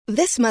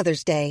This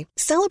Mother's Day,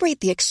 celebrate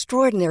the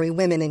extraordinary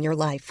women in your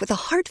life with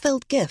a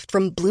heartfelt gift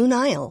from Blue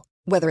Nile.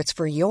 Whether it's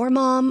for your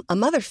mom, a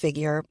mother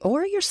figure,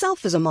 or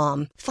yourself as a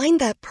mom, find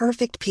that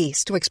perfect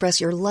piece to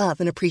express your love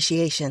and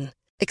appreciation.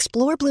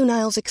 Explore Blue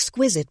Nile's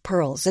exquisite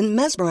pearls and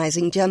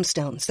mesmerizing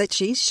gemstones that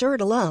she's sure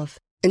to love.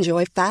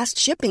 Enjoy fast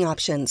shipping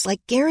options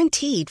like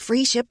guaranteed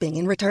free shipping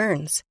and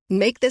returns.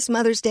 Make this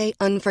Mother's Day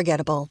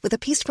unforgettable with a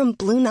piece from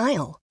Blue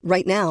Nile.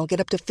 Right now, get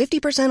up to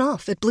 50%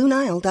 off at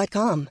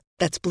BlueNile.com.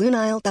 That's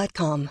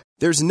BlueNile.com.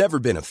 There's never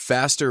been a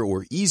faster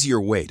or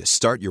easier way to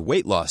start your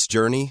weight loss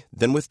journey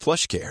than with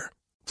PlushCare.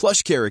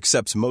 PlushCare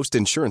accepts most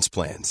insurance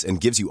plans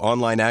and gives you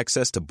online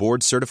access to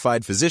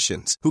board-certified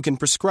physicians who can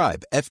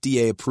prescribe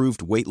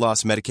FDA-approved weight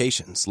loss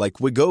medications like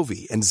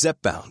Wegovy and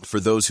Zepbound for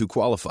those who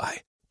qualify.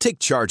 Take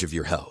charge of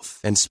your health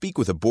and speak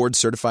with a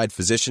board-certified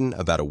physician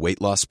about a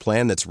weight loss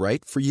plan that's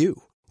right for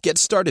you. Get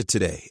started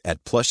today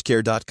at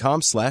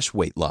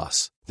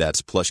plushcare.com/weightloss.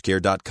 That's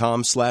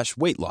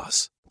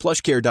plushcare.com/weightloss.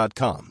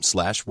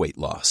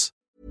 plushcare.com/weightloss.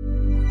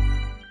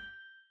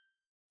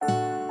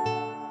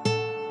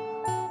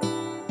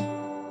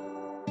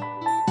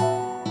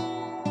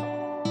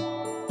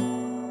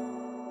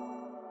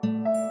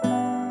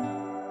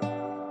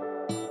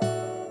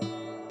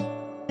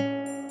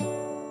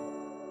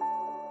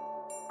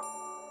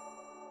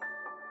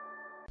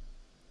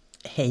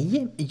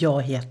 Hej,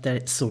 jag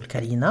heter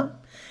Sol-Carina.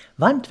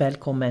 Varmt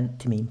välkommen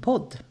till min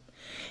podd.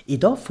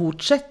 Idag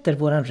fortsätter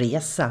våran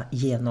resa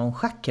genom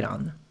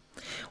chakran.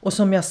 Och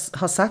som jag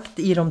har sagt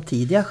i de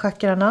tidiga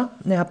chakrarna,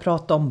 när jag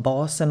pratar om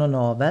basen och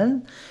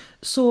naveln,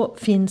 så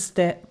finns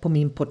det på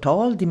min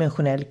portal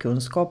Dimensionell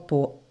kunskap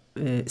på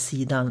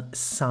sidan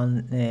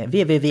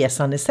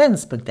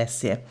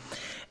www.sanessens.se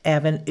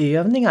även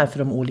övningar för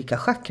de olika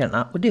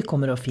chakrarna, och det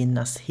kommer att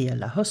finnas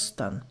hela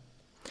hösten.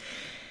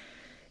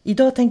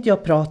 Idag tänkte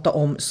jag prata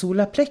om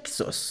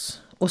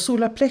solarplexus, och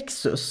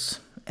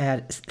solarplexus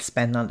är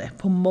spännande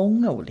på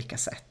många olika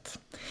sätt.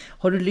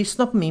 Har du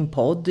lyssnat på min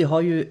podd, jag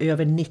har ju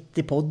över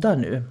 90 poddar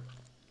nu,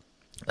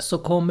 så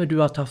kommer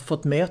du att ha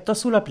fått möta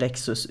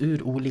solarplexus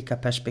ur olika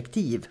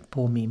perspektiv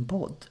på min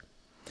podd.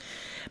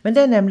 Men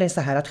det är nämligen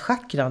så här att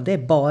chakran, det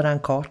är bara en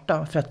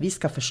karta för att vi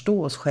ska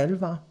förstå oss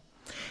själva.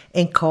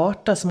 En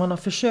karta som man har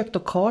försökt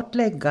att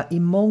kartlägga i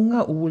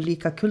många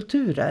olika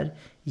kulturer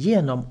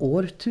genom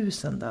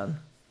årtusenden.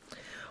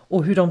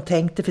 Och hur de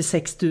tänkte för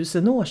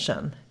 6000 år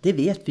sedan, det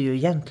vet vi ju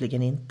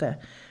egentligen inte.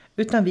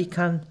 Utan vi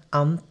kan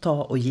anta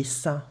och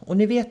gissa. Och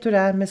ni vet hur det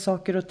är med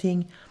saker och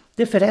ting,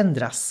 det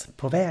förändras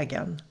på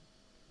vägen.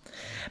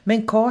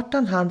 Men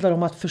kartan handlar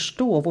om att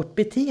förstå vårt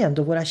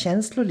beteende och våra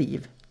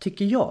känsloliv,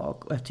 tycker jag.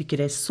 Och jag tycker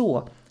det är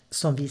så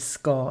som vi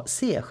ska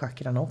se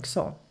chakran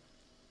också.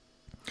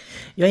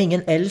 Jag är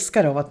ingen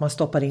älskare av att man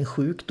stoppar in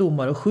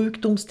sjukdomar och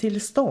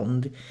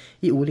sjukdomstillstånd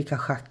i olika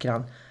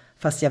chakran.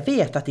 Fast jag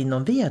vet att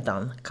inom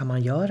Vedan kan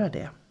man göra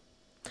det.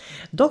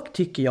 Dock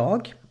tycker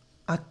jag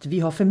att vi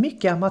har för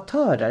mycket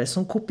amatörer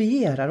som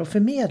kopierar och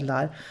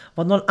förmedlar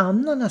vad någon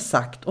annan har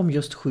sagt om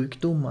just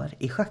sjukdomar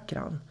i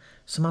chakran.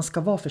 Så man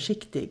ska vara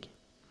försiktig.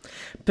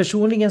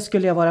 Personligen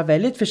skulle jag vara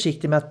väldigt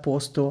försiktig med att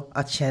påstå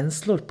att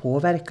känslor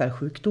påverkar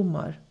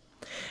sjukdomar.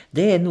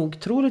 Det är nog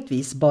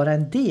troligtvis bara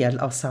en del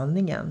av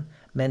sanningen,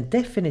 men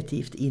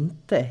definitivt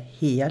inte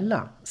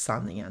hela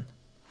sanningen.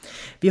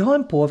 Vi har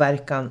en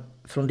påverkan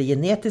från det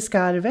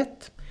genetiska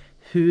arvet,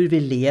 hur vi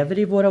lever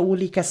i våra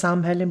olika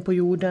samhällen på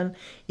jorden,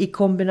 i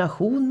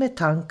kombination med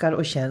tankar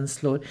och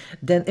känslor,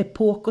 den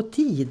epok och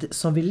tid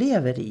som vi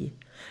lever i,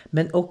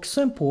 men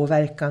också en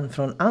påverkan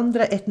från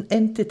andra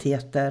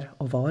entiteter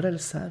och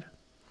varelser.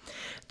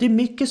 Det är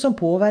mycket som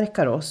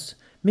påverkar oss,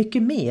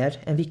 mycket mer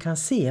än vi kan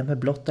se med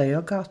blotta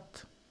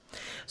ögat.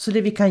 Så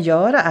det vi kan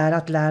göra är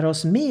att lära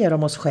oss mer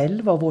om oss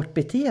själva och vårt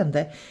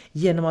beteende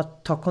genom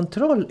att ta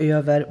kontroll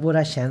över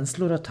våra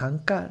känslor och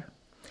tankar.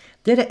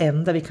 Det är det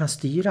enda vi kan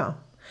styra.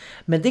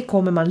 Men det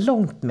kommer man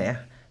långt med.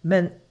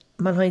 Men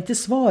man har inte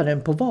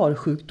svaren på var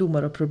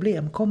sjukdomar och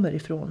problem kommer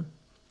ifrån.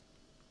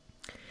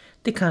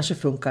 Det kanske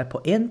funkar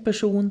på en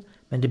person,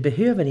 men det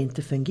behöver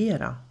inte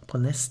fungera på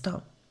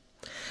nästa.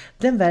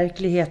 Den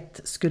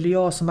verklighet skulle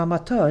jag som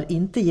amatör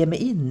inte ge mig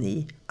in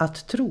i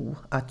att tro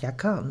att jag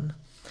kan.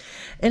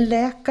 En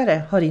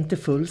läkare har inte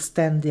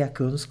fullständiga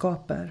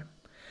kunskaper.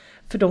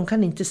 För de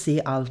kan inte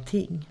se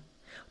allting.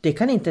 Det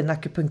kan inte en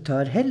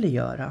akupunktör heller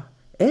göra.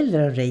 Eller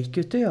en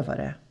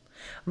reikutövare.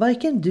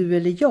 Varken du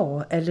eller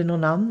jag eller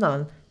någon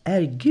annan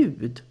är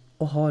Gud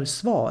och har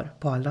svar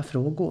på alla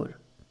frågor.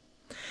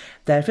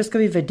 Därför ska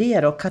vi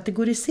värdera och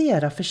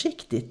kategorisera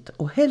försiktigt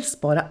och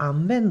helst bara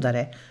använda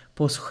det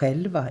på oss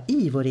själva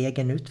i vår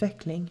egen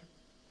utveckling.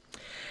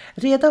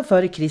 Redan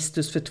före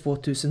Kristus för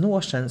 2000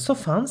 år sedan så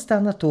fanns det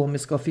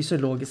anatomiska och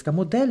fysiologiska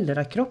modeller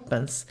av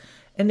kroppens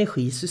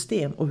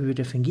energisystem och hur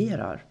det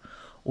fungerar.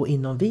 Och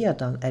inom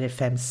Vedan är det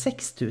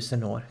 5-6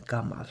 tusen år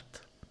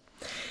gammalt.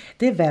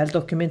 Det är väl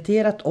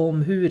dokumenterat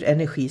om hur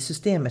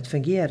energisystemet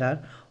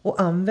fungerar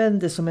och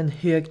användes som en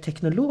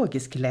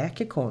högteknologisk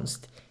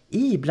läkekonst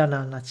i bland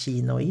annat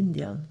Kina och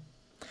Indien.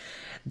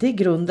 Det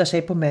grundar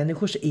sig på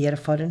människors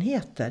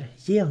erfarenheter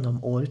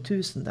genom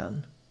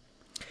årtusenden.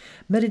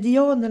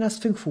 Meridianernas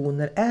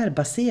funktioner är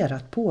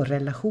baserat på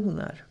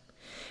relationer.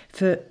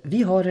 För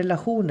vi har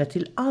relationer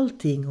till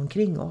allting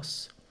omkring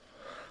oss.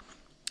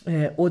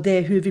 Och det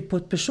är hur vi på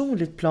ett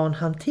personligt plan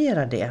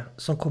hanterar det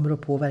som kommer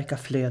att påverka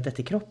flödet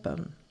i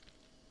kroppen.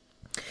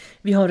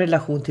 Vi har en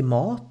relation till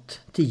mat,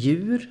 till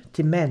djur,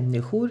 till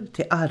människor,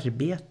 till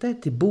arbete,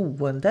 till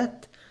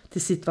boendet,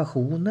 till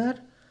situationer.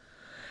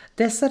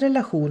 Dessa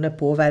relationer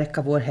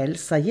påverkar vår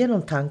hälsa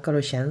genom tankar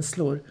och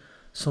känslor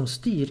som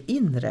styr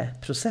inre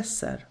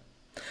processer.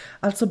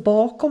 Alltså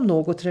bakom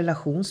något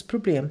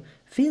relationsproblem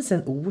finns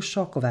en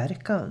orsak och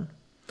verkan.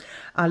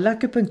 Alla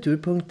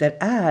akupunkturpunkter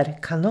är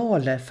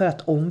kanaler för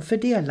att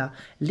omfördela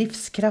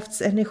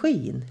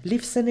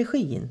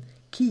livsenergin,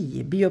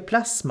 ki,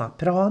 bioplasma,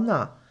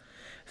 prana,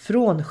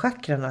 från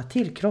chakrarna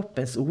till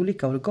kroppens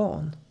olika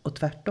organ och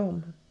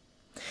tvärtom.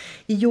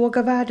 I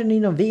yogavärlden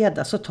inom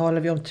Veda så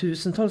talar vi om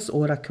tusentals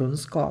år av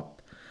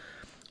kunskap.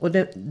 Och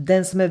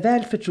den som är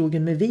väl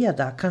förtrogen med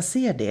Veda kan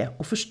se det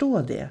och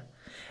förstå det.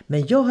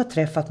 Men jag har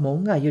träffat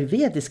många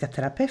ayurvediska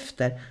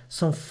terapeuter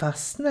som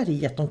fastnar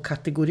i att de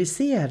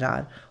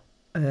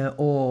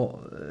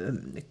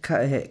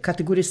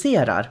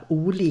kategoriserar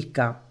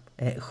olika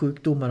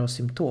sjukdomar och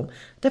symptom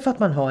därför att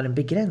man har en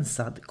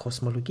begränsad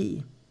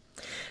kosmologi.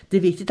 Det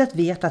är viktigt att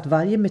veta att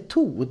varje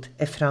metod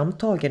är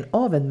framtagen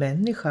av en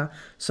människa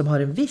som har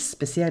en viss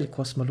speciell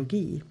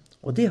kosmologi,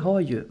 och det har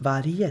ju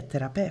varje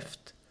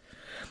terapeut.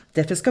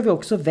 Därför ska vi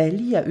också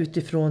välja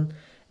utifrån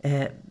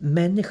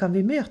människan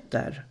vi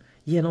möter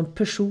genom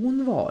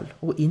personval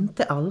och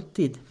inte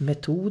alltid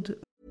metod.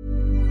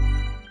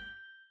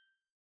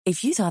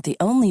 If you thought the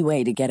only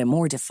way to get a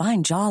more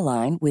defined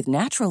jawline with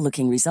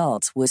natural-looking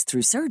results was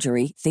through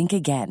surgery, think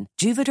again.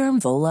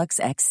 Juvederm Volux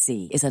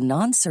XC is a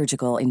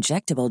non-surgical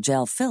injectable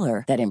gel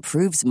filler that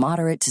improves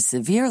moderate to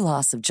severe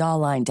loss of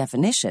jawline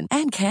definition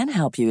and can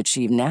help you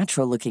achieve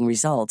natural-looking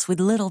results with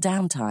little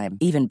downtime.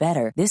 Even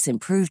better, this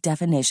improved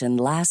definition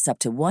lasts up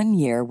to 1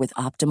 year with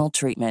optimal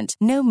treatment.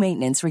 No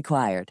maintenance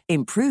required.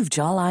 Improve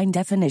jawline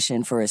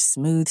definition for a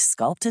smooth,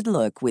 sculpted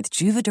look with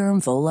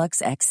Juvederm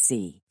Volux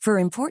XC. For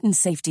important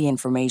safety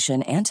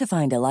information and to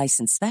find a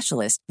licensed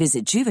specialist,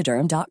 visit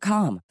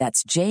Juvederm.com.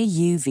 That's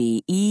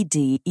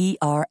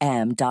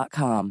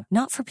Juvederm.com.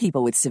 Not for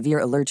people with severe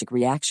allergic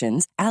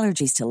reactions,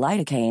 allergies to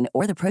lidocaine,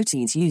 or the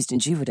proteins used in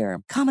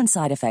Juvederm. Common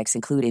side effects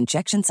include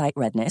injection site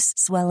redness,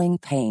 swelling,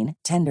 pain,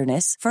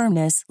 tenderness,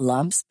 firmness,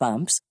 lumps,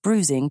 bumps,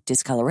 bruising,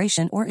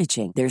 discoloration, or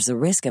itching. There's a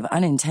risk of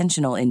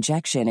unintentional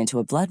injection into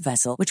a blood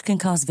vessel, which can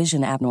cause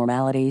vision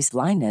abnormalities,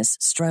 blindness,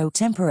 stroke,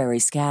 temporary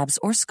scabs,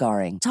 or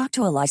scarring. Talk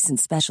to a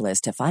licensed specialist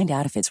to find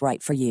out if it's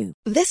right for you.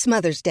 This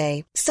Mother's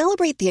Day,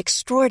 celebrate the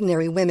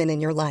extraordinary women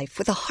in your life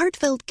with a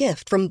heartfelt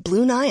gift from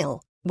Blue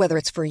Nile. Whether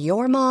it's for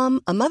your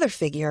mom, a mother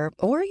figure,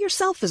 or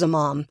yourself as a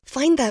mom,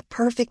 find that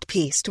perfect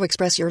piece to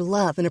express your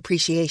love and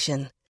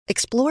appreciation.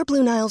 Explore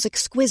Blue Nile's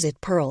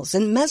exquisite pearls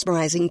and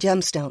mesmerizing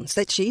gemstones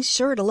that she's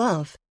sure to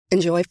love.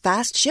 Enjoy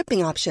fast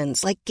shipping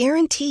options like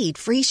guaranteed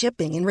free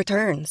shipping and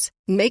returns.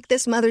 Make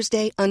this Mother's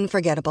Day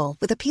unforgettable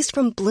with a piece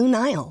from Blue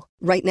Nile.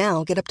 Right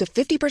now, get up to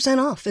 50%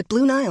 off at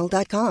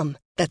BlueNile.com.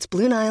 That's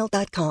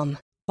BlueNile.com.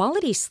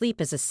 Quality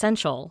sleep is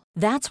essential.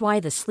 That's why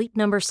the Sleep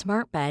Number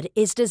Smart Bed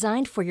is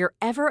designed for your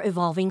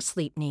ever-evolving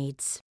sleep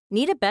needs.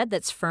 Need a bed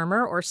that's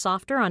firmer or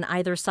softer on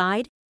either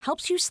side?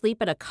 Helps you sleep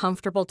at a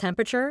comfortable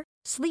temperature?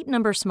 Sleep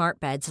Number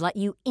Smart Beds let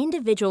you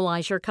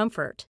individualize your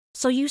comfort,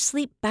 so you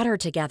sleep better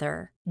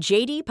together.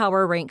 J.D.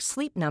 Power ranks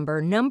Sleep Number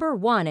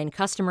 #1 in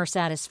customer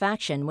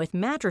satisfaction with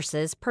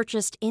mattresses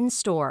purchased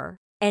in-store.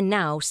 And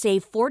now,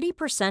 save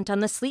 40%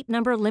 on the Sleep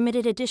Number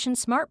Limited Edition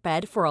Smart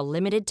Bed for a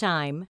limited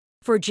time.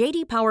 For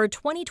J.D. Power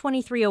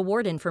 2023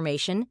 award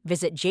information,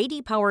 visit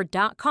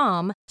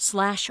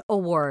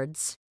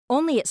jdpower.com/awards.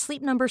 Only at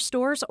Sleep Number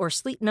stores or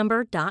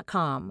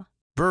sleepnumber.com.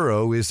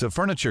 Burrow is a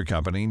furniture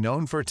company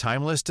known for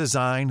timeless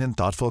design and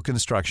thoughtful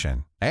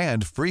construction,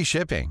 and free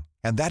shipping,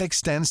 and that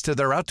extends to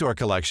their outdoor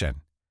collection.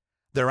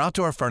 Their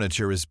outdoor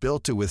furniture is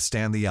built to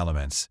withstand the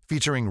elements,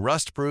 featuring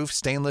rust-proof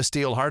stainless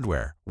steel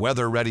hardware,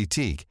 weather-ready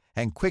teak,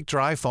 and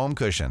quick-dry foam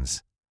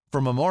cushions.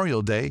 For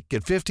Memorial Day,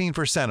 get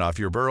 15% off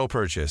your Burrow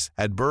purchase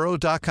at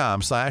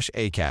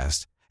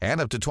burrow.com/acast,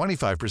 and up to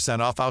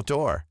 25% off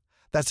outdoor.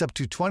 That's up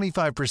to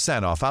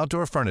 25% off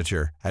outdoor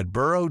furniture at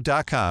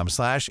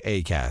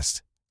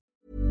burrow.com/acast.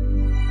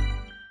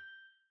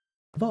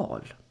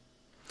 Val.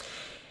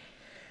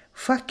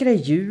 Chakra är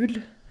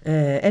hjul,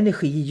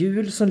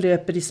 energihjul som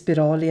löper i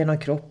spiral genom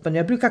kroppen.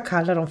 Jag brukar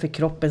kalla dem för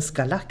kroppens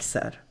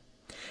galaxer.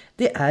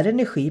 Det är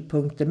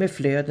energipunkter med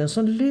flöden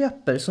som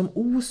löper som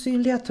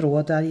osynliga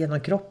trådar genom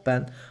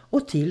kroppen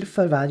och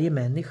tillför varje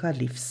människa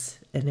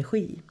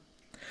livsenergi.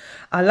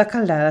 Alla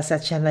kan lära sig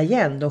att känna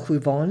igen de 7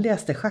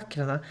 vanligaste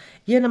chakrarna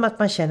genom att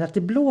man känner att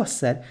det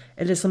blåser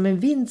eller som en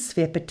vind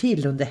sveper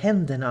till under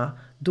händerna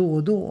då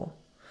och då.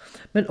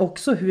 Men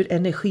också hur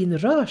energin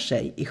rör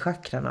sig i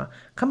chakrarna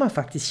kan man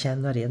faktiskt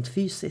känna rent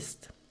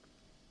fysiskt.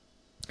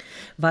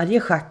 Varje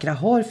chakra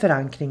har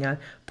förankringar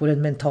på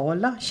den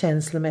mentala,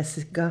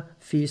 känslomässiga,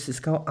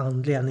 fysiska och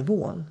andliga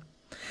nivån.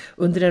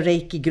 Under en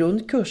reiki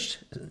grundkurs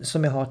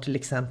som jag har till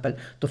exempel,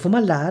 då får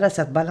man lära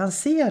sig att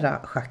balansera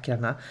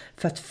chakrarna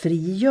för att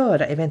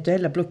frigöra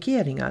eventuella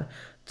blockeringar,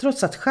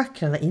 trots att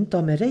chakrarna inte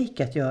har med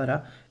reiki att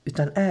göra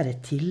utan är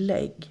ett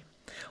tillägg.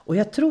 Och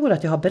jag tror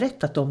att jag har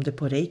berättat om det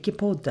på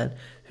Reiki-podden,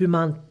 hur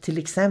man till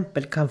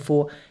exempel kan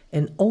få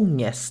en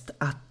ångest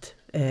att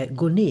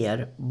gå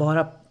ner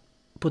bara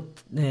på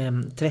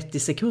 30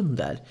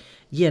 sekunder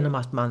genom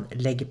att man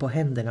lägger på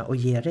händerna och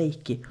ger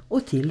reiki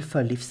och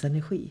tillför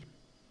livsenergi.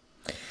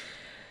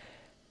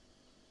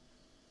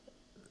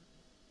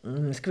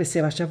 Ska vi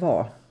se var jag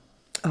var.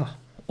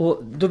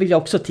 Och då vill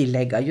jag också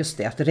tillägga just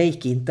det, att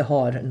reiki inte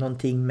har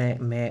någonting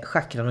med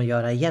chakran att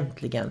göra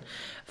egentligen.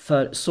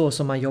 För så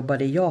som man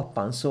jobbade i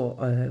Japan så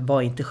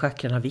var inte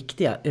chakrarna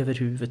viktiga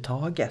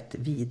överhuvudtaget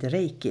vid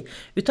reiki.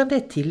 Utan det är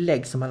ett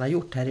tillägg som man har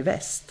gjort här i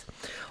väst.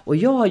 Och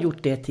jag har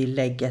gjort det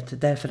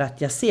tillägget därför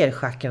att jag ser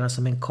chakrarna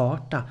som en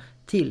karta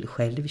till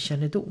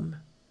självkännedom.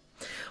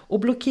 Och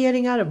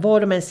blockeringar,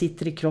 var de än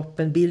sitter i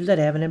kroppen, bildar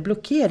även en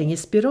blockering i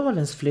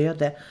spiralens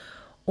flöde.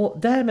 Och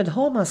därmed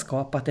har man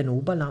skapat en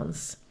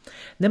obalans.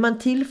 När man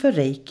tillför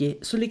reiki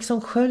så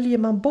liksom sköljer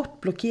man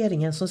bort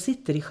blockeringen som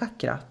sitter i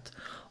chakrat.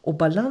 Och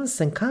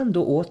balansen kan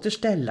då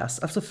återställas,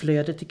 alltså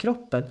flödet i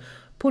kroppen,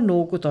 på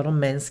något av de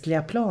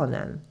mänskliga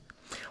planen.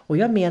 Och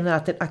jag menar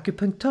att en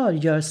akupunktör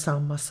gör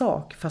samma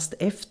sak fast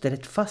efter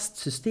ett fast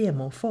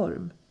system och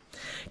form.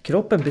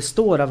 Kroppen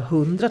består av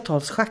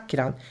hundratals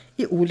chakran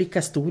i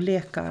olika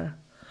storlekar.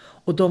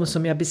 Och de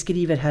som jag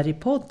beskriver här i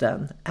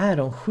podden är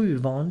de 7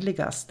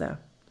 vanligaste.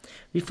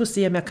 Vi får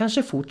se om jag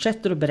kanske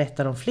fortsätter att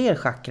berätta om fler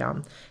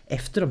chakran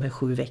efter de här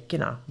 7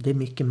 veckorna. Det är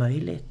mycket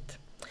möjligt.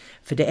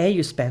 För det är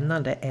ju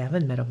spännande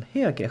även med de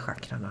högre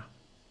chakrarna.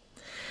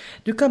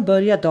 Du kan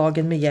börja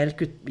dagen med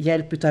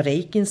hjälp av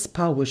reikins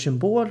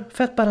powersymbol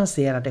för att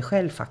balansera dig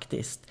själv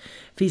faktiskt.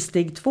 För i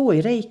steg 2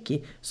 i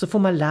reiki så får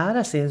man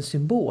lära sig en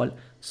symbol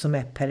som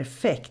är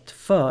perfekt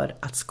för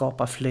att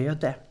skapa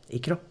flöde i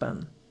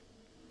kroppen.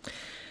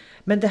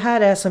 Men det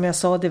här är som jag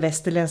sa det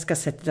västerländska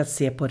sättet att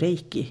se på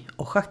reiki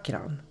och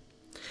chakran.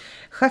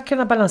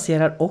 Chakrarna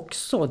balanserar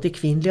också det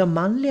kvinnliga och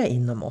manliga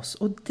inom oss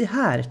och det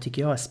här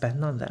tycker jag är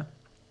spännande.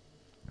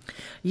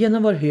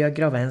 Genom vår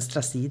högra och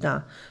vänstra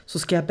sida så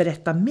ska jag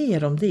berätta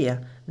mer om det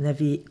när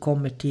vi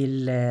kommer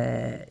till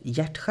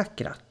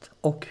hjärtchakrat.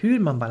 Och hur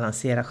man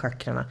balanserar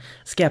chakrarna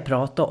ska jag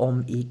prata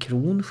om i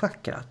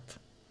kronchakrat.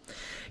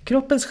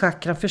 Kroppens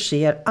chakran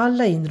förser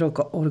alla inre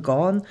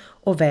organ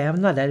och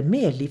vävnader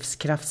med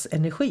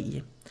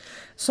livskraftsenergi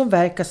som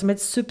verkar som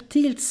ett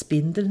subtilt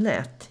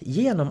spindelnät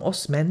genom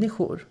oss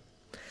människor.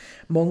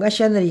 Många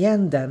känner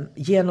igen den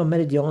genom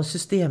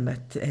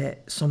meridiansystemet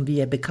som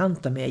vi är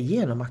bekanta med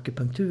genom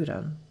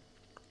akupunkturen.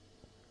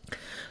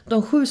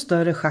 De 7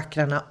 större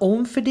chakrarna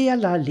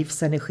omfördelar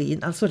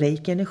livsenergin, alltså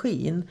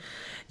reiki-energin,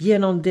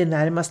 genom det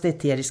närmaste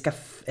eteriska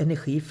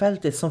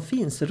energifältet som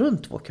finns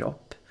runt vår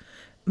kropp,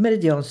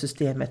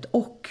 meridiansystemet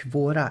och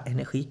våra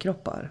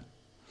energikroppar.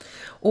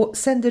 Och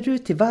sänder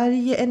ut till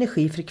varje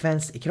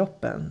energifrekvens i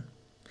kroppen.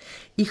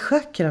 I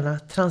chakrarna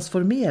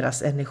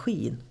transformeras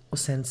energin och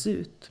sänds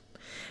ut.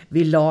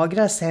 Vi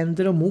lagrar,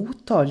 sänder och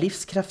mottar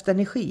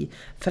livskraftenergi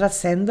för att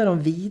sända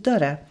dem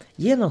vidare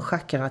genom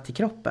chakrarna till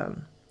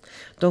kroppen.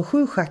 De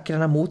 7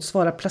 chakrarna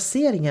motsvarar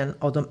placeringen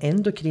av de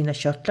endokrina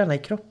körtlarna i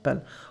kroppen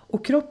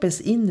och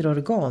kroppens inre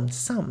organ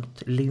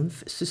samt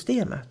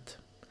lymfsystemet.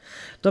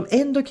 De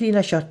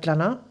endokrina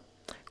körtlarna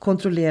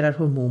kontrollerar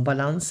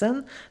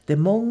hormonbalansen där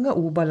många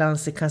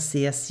obalanser kan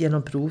ses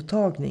genom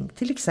provtagning,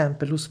 till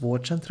exempel hos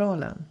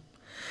vårdcentralen.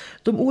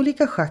 De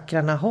olika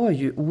chakrarna har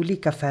ju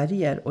olika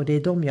färger och det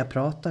är de jag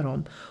pratar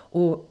om.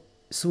 Och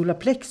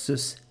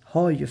solarplexus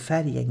har ju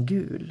färgen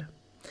gul.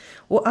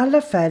 Och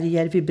alla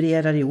färger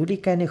vibrerar i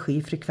olika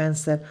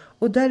energifrekvenser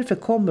och därför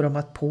kommer de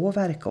att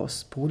påverka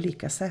oss på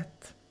olika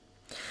sätt.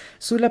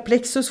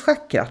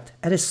 Solarplexus-chakrat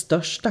är det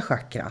största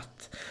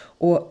chakrat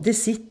och det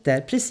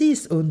sitter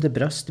precis under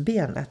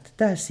bröstbenet.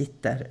 Där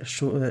sitter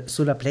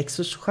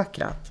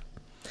solarplexus-chakrat.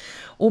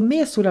 Och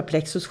med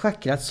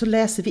solarplexus-chakrat så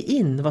läser vi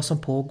in vad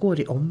som pågår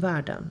i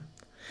omvärlden.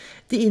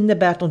 Det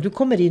innebär att om du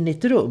kommer in i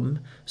ett rum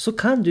så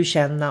kan du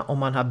känna om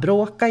man har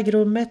bråkat i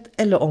rummet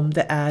eller om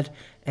det är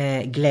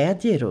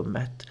glädje i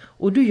rummet.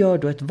 Och du gör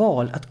då ett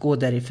val att gå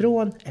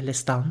därifrån eller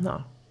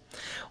stanna.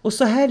 Och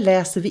så här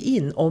läser vi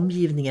in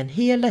omgivningen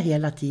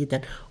hela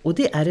tiden och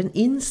det är en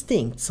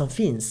instinkt som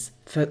finns.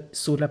 För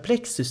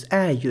solarplexus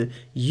är ju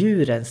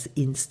djurens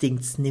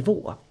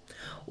instinktsnivå.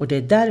 Och det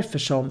är därför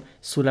som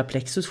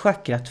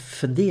solarplexus-chakrat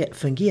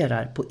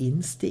fungerar på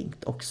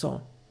instinkt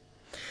också.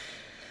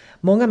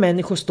 Många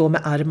människor står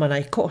med armarna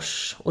i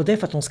kors och det är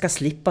för att de ska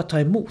slippa ta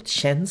emot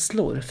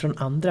känslor från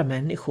andra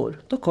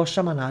människor. Då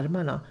korsar man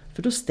armarna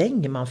för då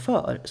stänger man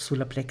för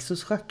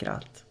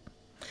solarplexus-chakrat.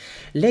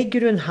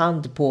 Lägger du en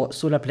hand på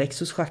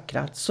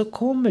solarplexus-chakrat så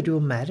kommer du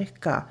att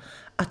märka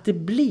att det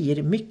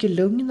blir mycket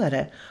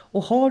lugnare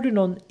och har du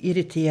någon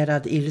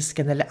irriterad,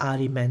 ilsken eller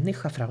arg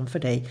människa framför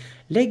dig,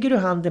 lägger du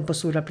handen på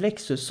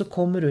solarplexus så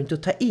kommer du inte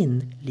att ta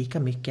in lika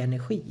mycket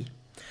energi.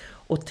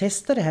 Och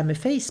testa det här med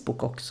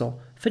Facebook också,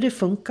 för det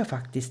funkar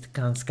faktiskt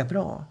ganska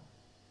bra.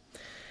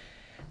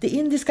 Det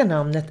indiska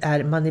namnet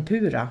är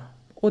Manipura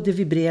och det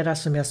vibrerar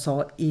som jag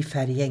sa i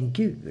färgen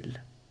gul.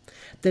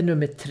 Det är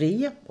nummer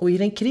 3 och i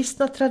den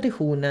kristna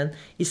traditionen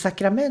i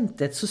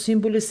sakramentet så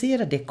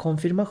symboliserar det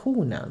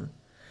konfirmationen.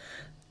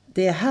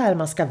 Det är här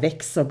man ska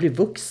växa och bli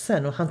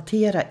vuxen och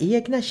hantera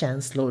egna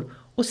känslor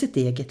och sitt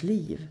eget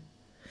liv.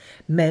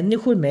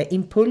 Människor med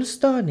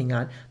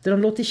impulsstörningar där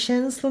de låter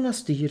känslorna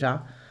styra,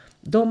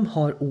 de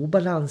har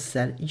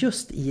obalanser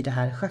just i det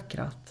här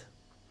chakrat.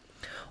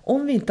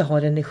 Om vi inte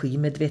har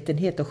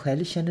energimedvetenhet och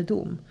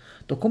självkännedom,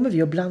 då kommer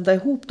vi att blanda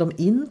ihop de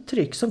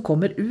intryck som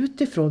kommer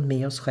utifrån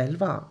med oss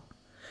själva.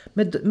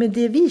 Med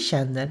det vi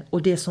känner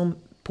och det som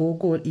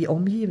pågår i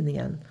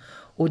omgivningen.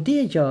 Och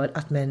det gör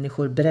att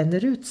människor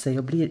bränner ut sig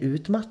och blir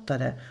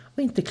utmattade och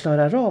inte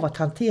klarar av att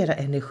hantera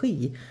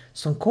energi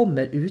som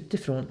kommer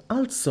utifrån,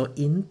 alltså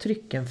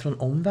intrycken från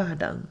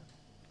omvärlden.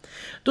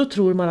 Då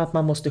tror man att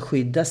man måste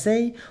skydda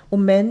sig och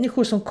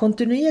människor som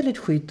kontinuerligt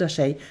skyddar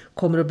sig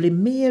kommer att bli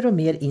mer och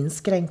mer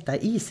inskränkta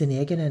i sin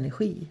egen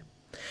energi.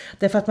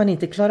 Därför att man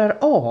inte klarar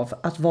av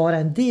att vara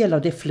en del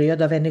av det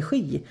flöde av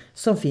energi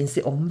som finns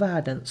i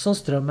omvärlden som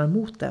strömmar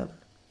mot den.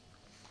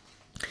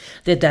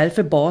 Det är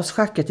därför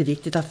baschakrat är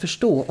viktigt att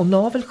förstå och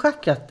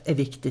navelchakrat är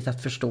viktigt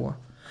att förstå.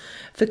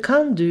 För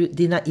kan du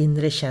dina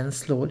inre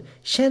känslor,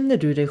 känner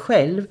du dig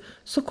själv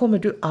så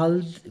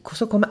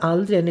kommer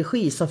aldrig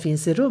energi som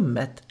finns i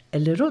rummet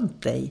eller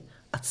runt dig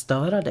att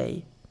störa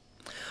dig.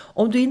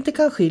 Om du inte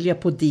kan skilja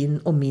på din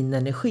och min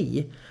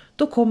energi,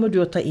 då kommer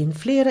du att ta in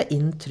flera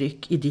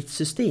intryck i ditt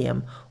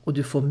system och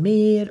du får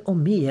mer och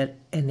mer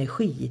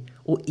energi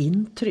och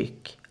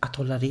intryck att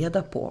hålla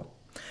reda på.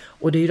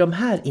 Och det är de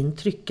här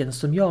intrycken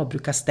som jag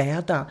brukar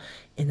städa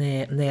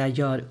när jag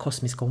gör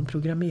kosmisk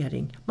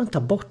omprogrammering. Man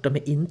tar bort de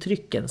här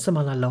intrycken som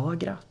man har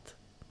lagrat.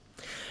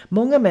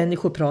 Många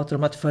människor pratar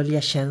om att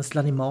följa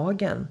känslan i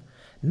magen.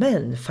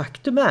 Men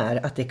faktum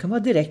är att det kan vara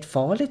direkt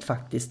farligt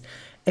faktiskt.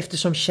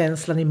 Eftersom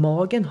känslan i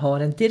magen har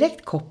en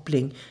direkt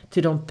koppling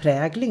till de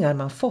präglingar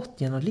man fått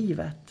genom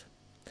livet.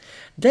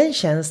 Den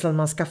känslan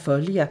man ska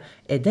följa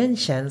är den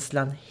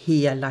känslan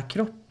hela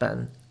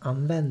kroppen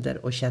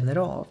använder och känner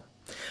av.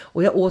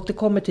 Och jag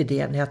återkommer till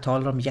det när jag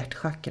talar om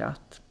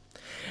hjärtchakrat.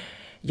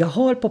 Jag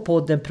har på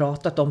podden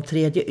pratat om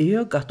tredje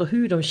ögat och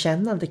hur de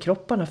kännande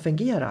kropparna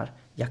fungerar.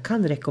 Jag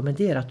kan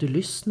rekommendera att du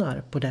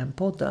lyssnar på den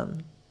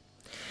podden.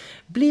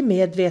 Bli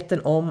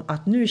medveten om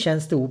att nu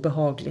känns det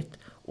obehagligt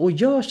och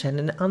gör sedan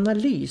en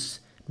analys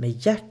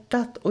med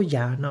hjärtat och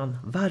hjärnan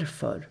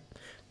varför.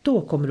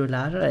 Då kommer du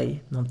lära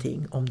dig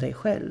någonting om dig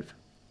själv.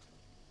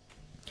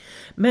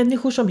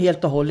 Människor som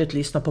helt och hållet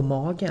lyssnar på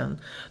magen,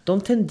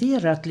 de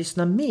tenderar att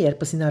lyssna mer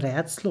på sina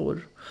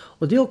rädslor.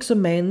 Och det är också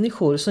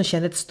människor som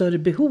känner ett större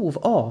behov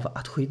av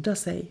att skydda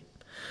sig.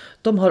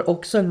 De har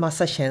också en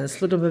massa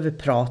känslor de behöver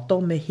prata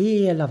om med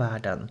hela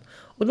världen.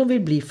 Och de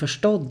vill bli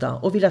förstådda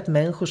och vill att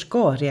människor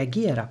ska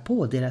reagera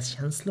på deras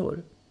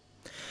känslor.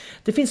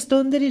 Det finns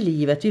stunder i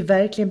livet vi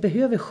verkligen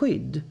behöver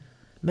skydd,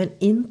 men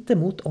inte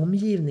mot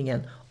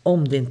omgivningen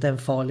om det inte är en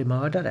farlig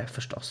mördare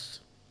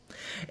förstås.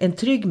 En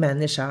trygg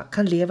människa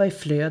kan leva i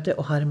flöde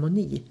och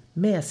harmoni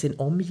med sin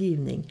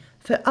omgivning,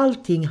 för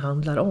allting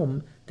handlar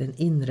om den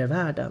inre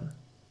världen.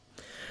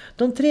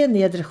 De 3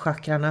 nedre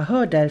chakrarna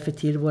hör därför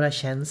till våra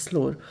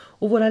känslor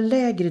och våra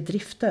lägre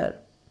drifter.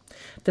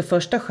 Det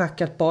första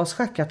chakrat,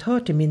 baschakrat, hör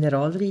till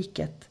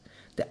mineralriket.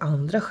 Det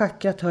andra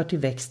chakrat hör till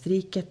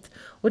växtriket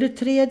och det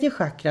tredje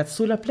chakrat,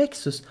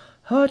 solarplexus,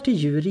 hör till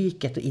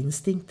djurriket och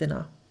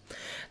instinkterna.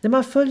 När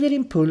man följer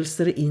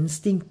impulser och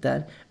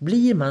instinkter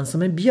blir man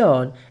som en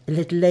björn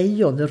eller ett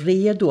lejon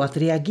redo att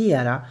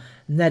reagera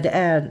när det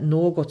är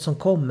något som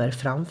kommer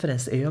framför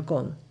ens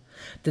ögon.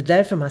 Det är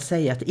därför man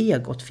säger att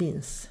egot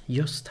finns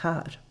just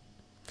här.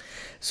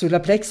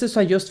 Solarplexus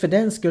har just för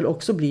den skull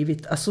också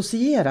blivit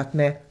associerat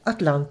med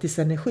Atlantis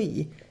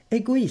energi,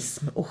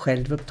 egoism och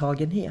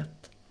självupptagenhet.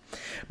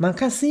 Man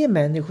kan se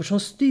människor som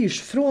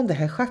styrs från det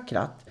här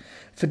chakrat,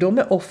 för de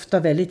är ofta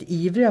väldigt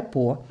ivriga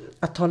på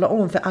att tala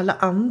om för alla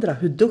andra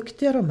hur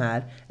duktiga de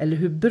är eller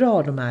hur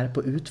bra de är på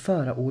att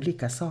utföra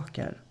olika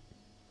saker.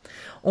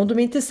 Om de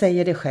inte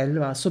säger det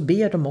själva så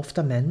ber de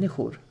ofta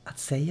människor att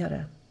säga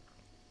det.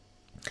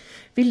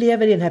 Vi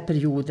lever i den här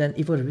perioden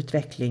i vår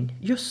utveckling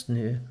just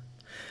nu.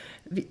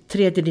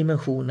 3:e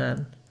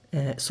dimensionen,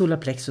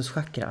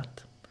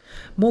 solarplexus-chakrat.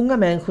 Många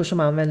människor som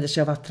använder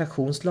sig av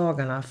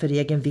attraktionslagarna för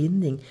egen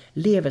vinning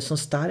lever som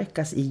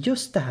starkast i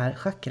just det här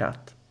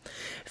chakrat.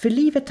 För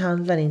livet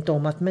handlar inte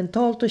om att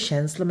mentalt och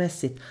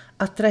känslomässigt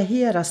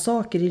attrahera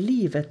saker i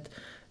livet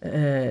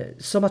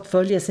som att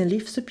följa sin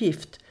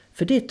livsuppgift.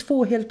 För det är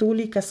 2 helt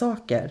olika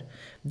saker.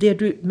 Det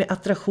du med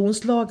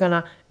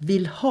attraktionslagarna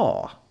vill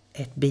ha,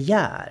 ett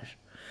begär.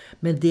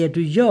 Men det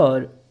du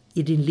gör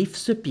i din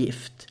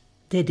livsuppgift,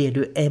 det är det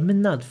du är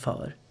ämnad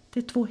för. Det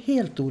är 2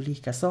 helt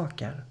olika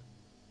saker.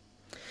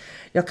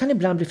 Jag kan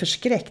ibland bli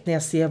förskräckt när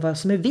jag ser vad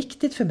som är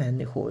viktigt för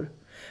människor.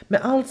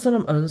 Med allt som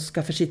de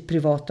önskar för sitt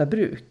privata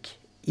bruk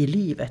i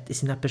livet, i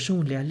sina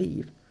personliga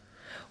liv.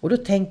 Och då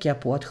tänker jag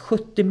på att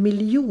 70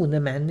 miljoner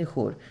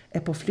människor är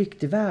på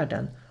flykt i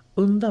världen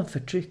undan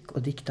förtryck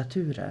och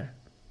diktaturer.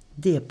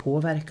 Det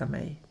påverkar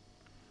mig.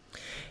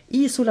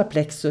 I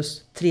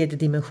solarplexus, tredje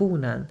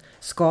dimensionen,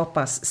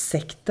 skapas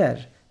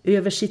sekter,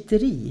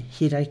 översitteri,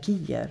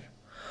 hierarkier.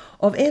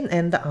 Av en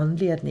enda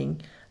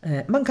anledning,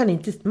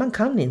 man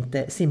kan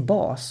inte sin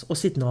bas och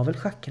sitt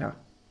navelchakra.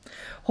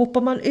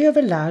 Hoppar man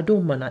över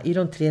lärdomarna i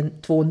de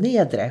två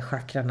nedre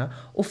chakrarna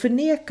och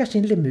förnekar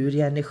sin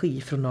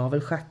lemuria-energi från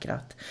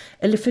navelchakrat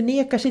eller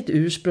förnekar sitt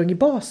ursprung i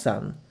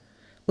basen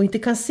och inte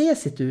kan se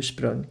sitt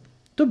ursprung,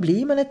 då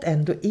blir man ett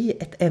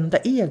enda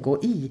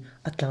ego i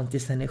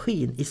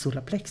Atlantis-energin i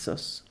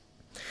solarplexus.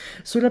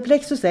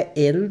 Solarplexus är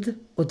eld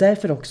och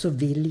därför också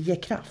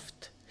viljekraft.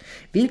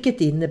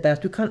 Vilket innebär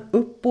att du kan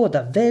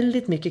uppbåda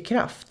väldigt mycket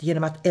kraft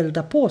genom att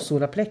elda på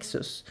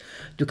solarplexus.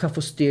 Du kan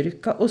få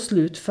styrka och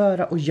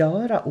slutföra och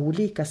göra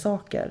olika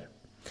saker.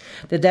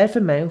 Det är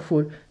därför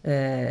människor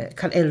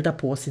kan elda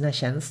på sina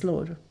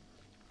känslor.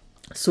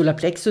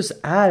 Solarplexus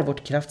är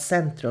vårt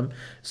kraftcentrum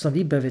som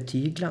vi behöver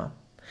tygla.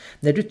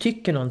 När du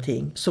tycker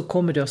någonting så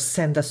kommer det att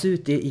sändas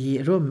ut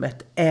i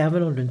rummet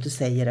även om du inte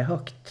säger det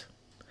högt.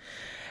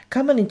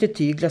 Kan man inte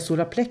tygla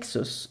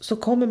solarplexus så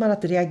kommer man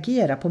att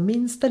reagera på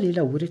minsta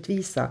lilla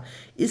orättvisa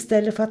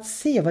istället för att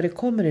se var det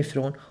kommer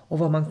ifrån och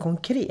vad man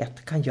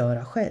konkret kan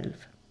göra själv.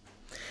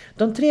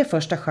 De 3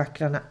 första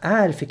chakrarna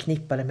är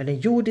förknippade med den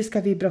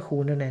jordiska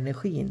vibrationen och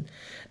energin.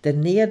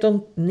 Den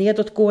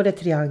nedåtgående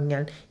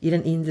triangeln i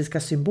den indiska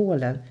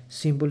symbolen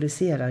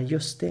symboliserar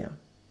just det.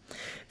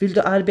 Vill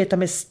du arbeta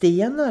med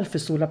stenar för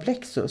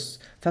solarplexus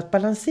för att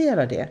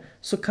balansera det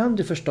så kan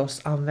du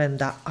förstås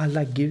använda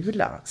alla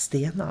gula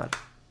stenar.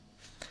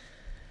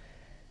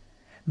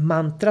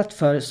 Mantrat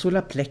för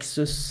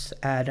solarplexus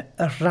är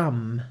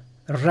Ram,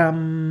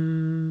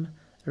 Ram,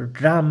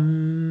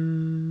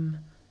 Ram,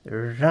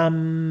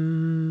 Ram.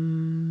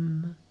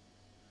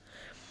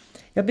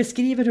 Jag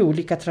beskriver hur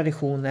olika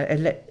traditioner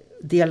eller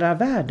delar av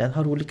världen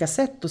har olika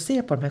sätt att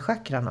se på de här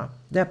chakrarna.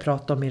 Det jag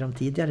pratade om i de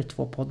tidigare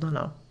 2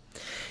 poddarna.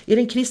 I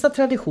den kristna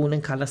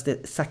traditionen kallas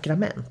det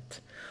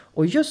sakrament.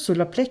 Och just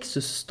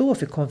solarplexus står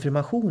för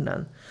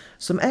konfirmationen,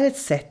 som är ett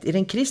sätt i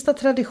den kristna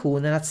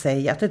traditionen att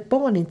säga att ett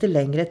barn inte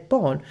längre är ett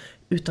barn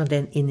utan det är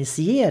en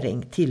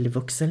initiering till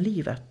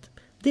vuxenlivet.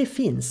 Det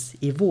finns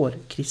i vår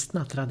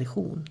kristna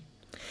tradition.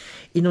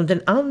 Inom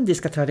den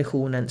andiska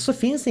traditionen så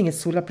finns inget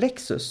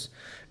solarplexus,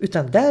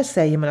 utan där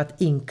säger man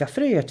att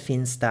inkafröet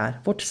finns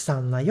där, vårt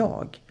sanna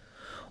jag.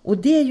 Och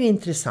det är ju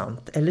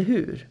intressant, eller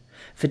hur?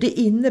 För det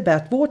innebär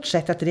att vårt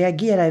sätt att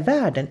reagera i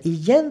världen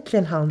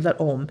egentligen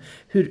handlar om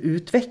hur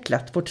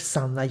utvecklat vårt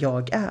sanna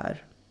jag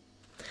är.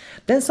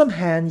 Den som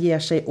hänger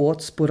sig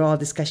åt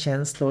sporadiska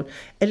känslor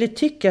eller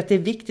tycker att det är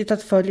viktigt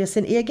att följa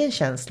sin egen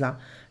känsla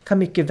kan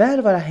mycket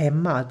väl vara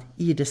hämmad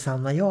i det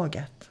sanna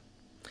jaget.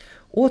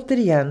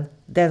 Återigen,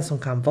 den som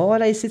kan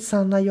vara i sitt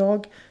sanna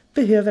jag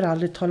behöver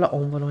aldrig tala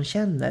om vad de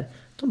känner,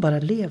 de bara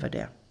lever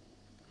det.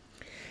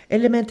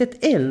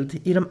 Elementet eld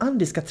i de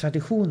andiska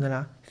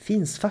traditionerna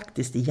finns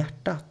faktiskt i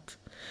hjärtat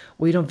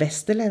och i de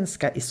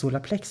västerländska i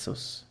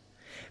solarplexus.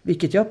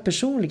 Vilket jag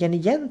personligen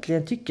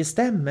egentligen tycker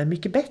stämmer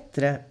mycket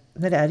bättre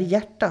när det är i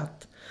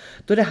hjärtat.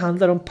 Då det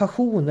handlar om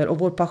passioner och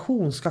vår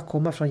passion ska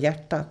komma från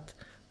hjärtat,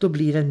 då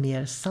blir den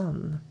mer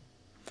sann.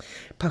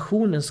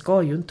 Passionen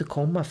ska ju inte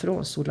komma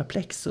från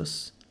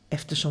solarplexus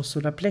eftersom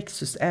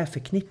solarplexus är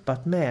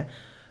förknippat med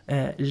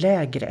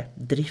lägre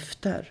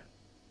drifter.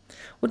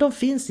 Och de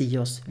finns i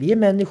oss. Vi är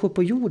människor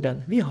på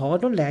jorden. Vi har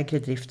de lägre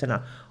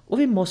drifterna och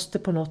vi måste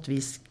på något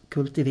vis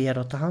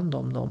kultivera och ta hand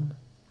om dem.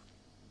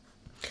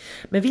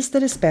 Men visst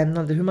är det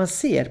spännande hur man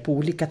ser på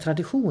olika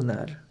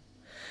traditioner.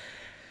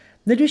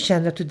 När du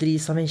känner att du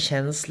drivs av en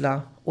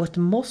känsla och ett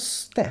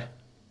måste,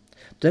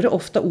 då är det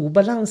ofta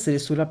obalanser i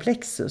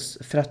solarplexus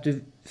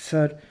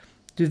för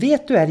du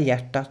vet du är i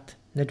hjärtat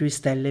när du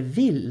istället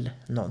vill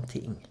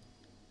någonting.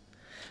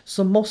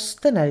 Så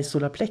måsten är i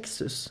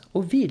solarplexus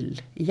och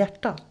vill i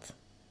hjärtat.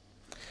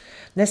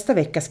 Nästa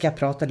vecka ska jag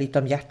prata lite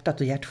om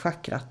hjärtat och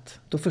hjärtchakrat.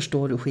 Då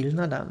förstår du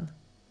skillnaden.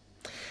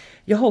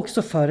 Jag har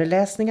också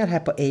föreläsningar här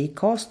på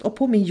Acast och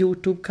på min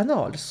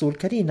YouTube-kanal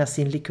Sol-Carina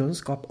sinnlig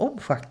kunskap om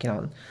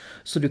chakran.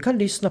 Så du kan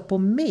lyssna på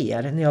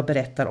mer när jag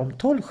berättar om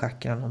 12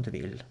 chakran om du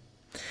vill.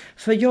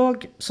 För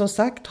jag som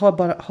sagt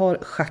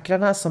har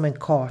chakrarna som en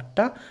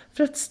karta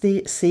för att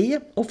se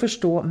och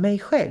förstå mig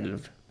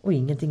själv och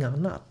ingenting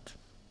annat.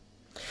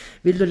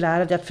 Vill du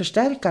lära dig att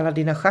förstärka alla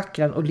dina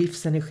chakran och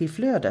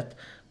livsenergiflödet,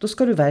 då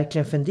ska du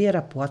verkligen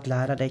fundera på att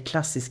lära dig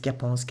klassisk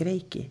japansk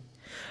reiki.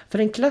 För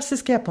den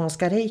klassiska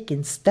japanska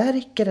reikin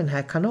stärker den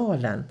här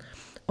kanalen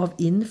av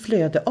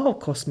inflöde av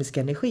kosmisk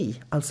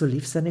energi, alltså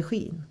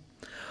livsenergin.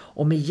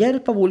 Och med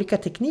hjälp av olika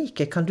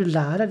tekniker kan du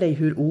lära dig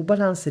hur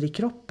obalanser i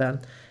kroppen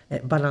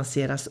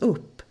balanseras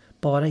upp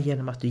bara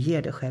genom att du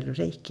ger dig själv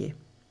reiki.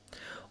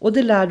 Och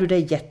det lär du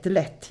dig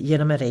jättelätt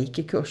genom en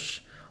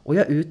reiki-kurs. Och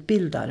jag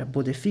utbildar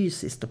både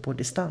fysiskt och på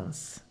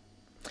distans.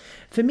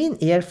 För min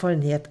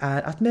erfarenhet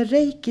är att med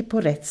reiki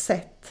på rätt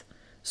sätt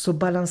så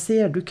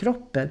balanserar du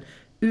kroppen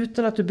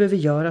utan att du behöver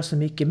göra så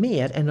mycket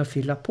mer än att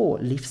fylla på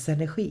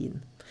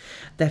livsenergin.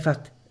 Därför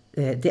att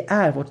det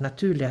är vårt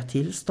naturliga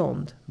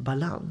tillstånd,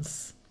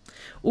 balans.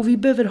 Och vi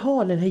behöver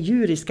ha den här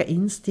djuriska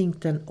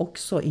instinkten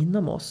också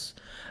inom oss.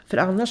 För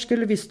annars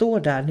skulle vi stå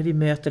där när vi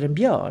möter en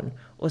björn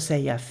och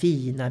säga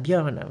fina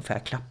björnen, får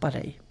jag klappa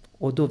dig?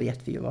 Och då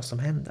vet vi ju vad som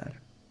händer.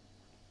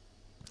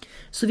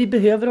 Så vi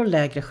behöver de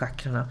lägre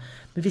chakrarna,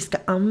 men vi ska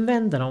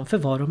använda dem för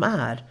vad de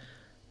är.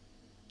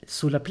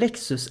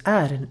 Solarplexus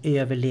är en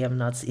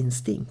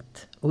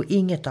överlevnadsinstinkt och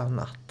inget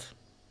annat.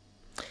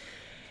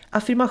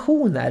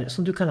 Affirmationer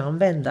som du kan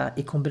använda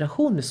i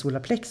kombination med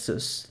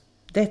solarplexus,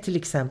 det är till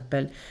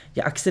exempel: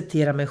 jag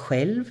accepterar mig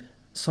själv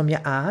som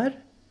jag är.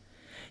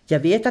 Jag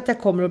vet att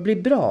jag kommer att bli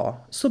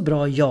bra, så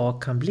bra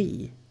jag kan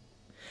bli.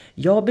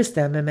 Jag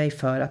bestämmer mig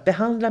för att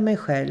behandla mig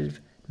själv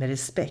med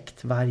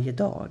respekt varje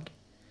dag.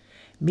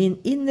 Min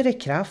inre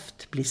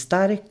kraft blir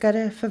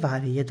starkare för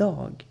varje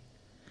dag.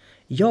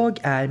 Jag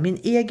är min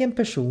egen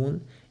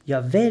person,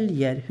 jag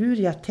väljer hur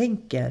jag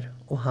tänker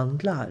och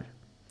handlar.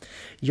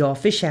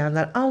 Jag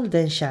förtjänar all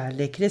den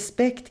kärlek,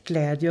 respekt,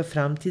 glädje och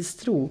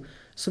framtidstro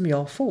som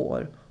jag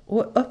får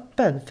och är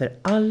öppen för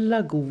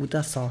alla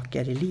goda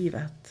saker i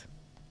livet.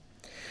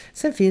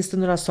 Sen finns det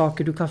några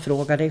saker du kan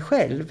fråga dig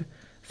själv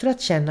för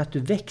att känna att du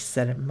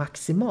växer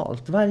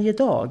maximalt varje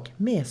dag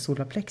med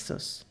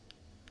solarplexus.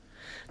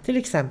 Till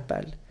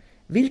exempel: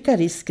 vilka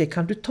risker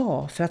kan du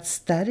ta för att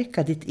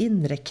stärka ditt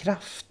inre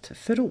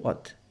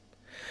kraftförråd?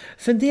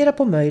 Fundera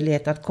på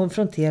möjligheten att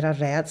konfrontera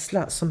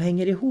rädsla som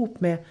hänger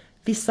ihop med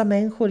vissa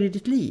människor i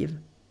ditt liv.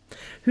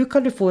 Hur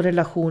kan du få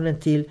relationen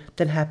till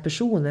den här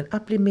personen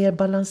att bli mer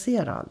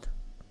balanserad?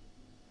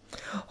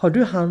 Har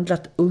du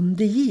handlat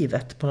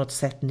undergivet på något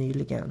sätt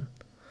nyligen?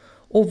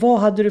 Och vad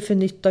hade du för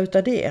nytta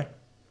utav det?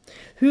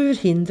 Hur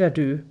hindrar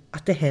du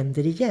att det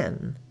händer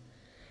igen?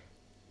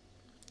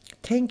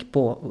 Tänk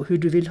på hur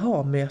du vill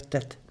ha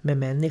mötet med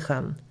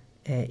människan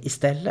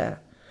istället.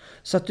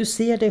 Så att du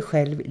ser dig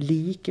själv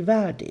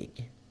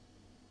likvärdig.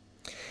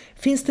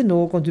 Finns det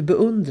någon du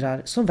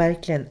beundrar som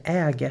verkligen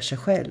äger sig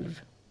själv?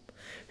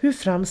 Hur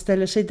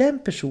framställer sig den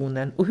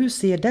personen och hur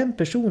ser den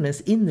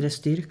personens inre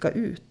styrka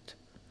ut?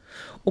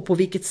 Och på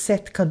vilket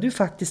sätt kan du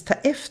faktiskt ta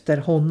efter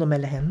honom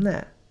eller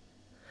henne?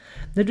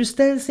 När du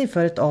ställs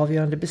inför ett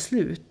avgörande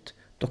beslut,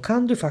 då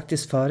kan du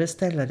faktiskt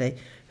föreställa dig: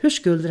 hur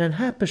skulle den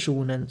här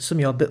personen som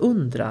jag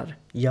beundrar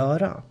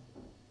göra?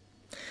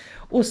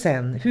 Och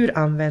sen, hur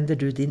använder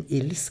du din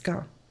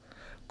ilska?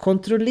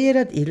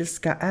 Kontrollerad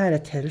ilska är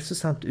ett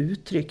hälsosamt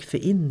uttryck för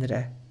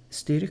inre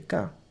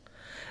styrka.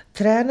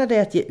 Träna dig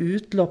att ge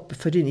utlopp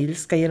för din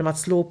ilska genom att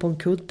slå på en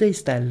kudde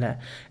istället.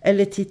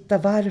 Eller titta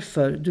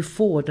varför du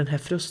får den här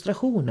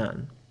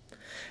frustrationen.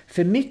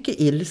 För mycket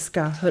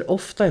ilska hör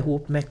ofta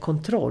ihop med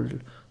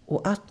kontroll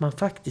och att man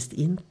faktiskt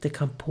inte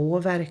kan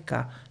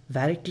påverka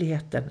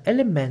verkligheten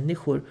eller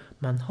människor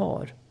man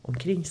har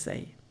omkring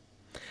sig.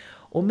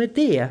 Och med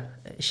det,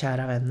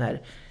 kära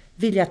vänner,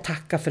 vill jag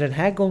tacka för den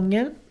här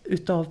gången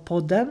utav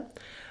podden.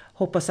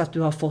 Hoppas att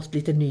du har fått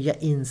lite nya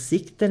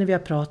insikter när vi har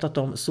pratat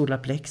om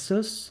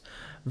solarplexus.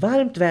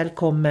 Varmt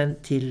välkommen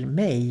till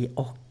mig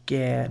och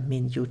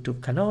min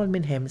YouTube-kanal,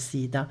 min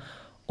hemsida,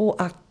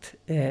 och att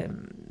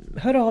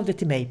höra av dig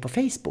till mig på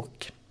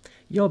Facebook.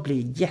 Jag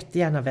blir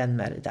jättegärna vän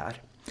med dig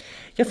där.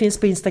 Jag finns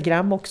på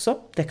Instagram också,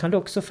 där kan du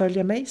också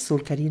följa mig,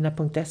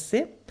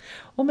 solkarina.se.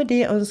 Och med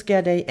det önskar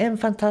jag dig en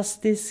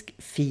fantastisk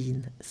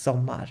fin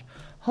sommar.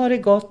 Ha det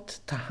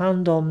gott, ta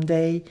hand om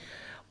dig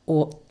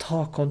och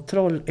ta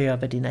kontroll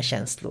över dina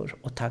känslor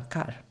och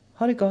tankar.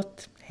 Ha det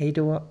gott, hej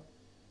då!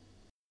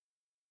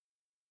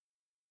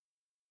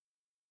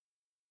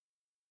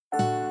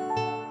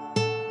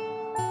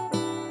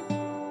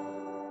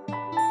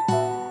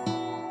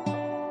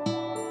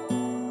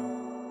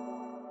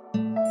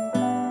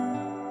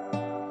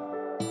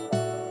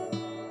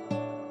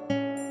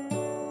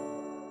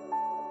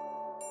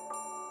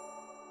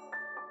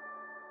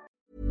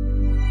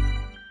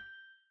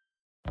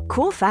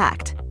 Cool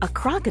fact, a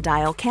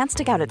crocodile can't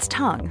stick out its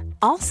tongue.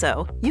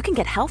 Also, you can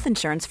get health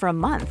insurance for a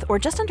month or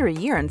just under a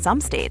year in some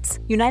states.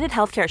 United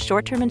Healthcare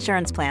short-term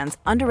insurance plans,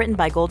 underwritten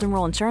by Golden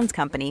Rule Insurance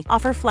Company,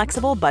 offer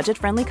flexible,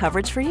 budget-friendly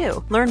coverage for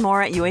you. Learn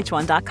more at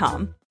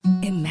UH1.com.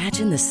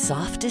 Imagine the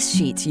softest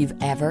sheets you've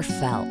ever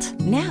felt.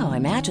 Now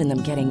imagine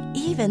them getting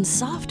even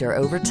softer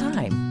over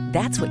time.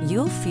 That's what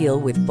you'll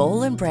feel with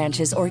Boll &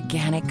 Branch's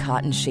organic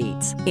cotton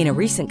sheets. In a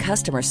recent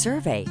customer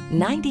survey,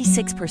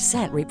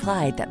 96%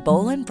 replied that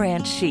Boll &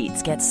 Branch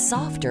sheets get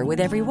softer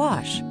with every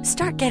wash.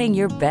 Start getting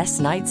your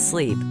best night's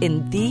sleep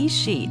in these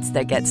sheets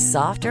that get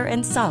softer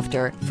and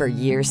softer for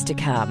years to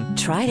come.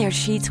 Try their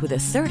sheets with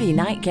a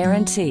 30-night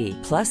guarantee.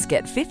 Plus,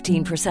 get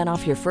 15%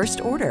 off your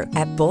first order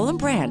at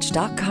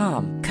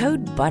bollandbranch.com.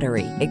 Code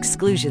BUTTERY.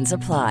 Exclusions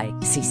apply.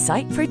 See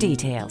site for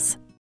details.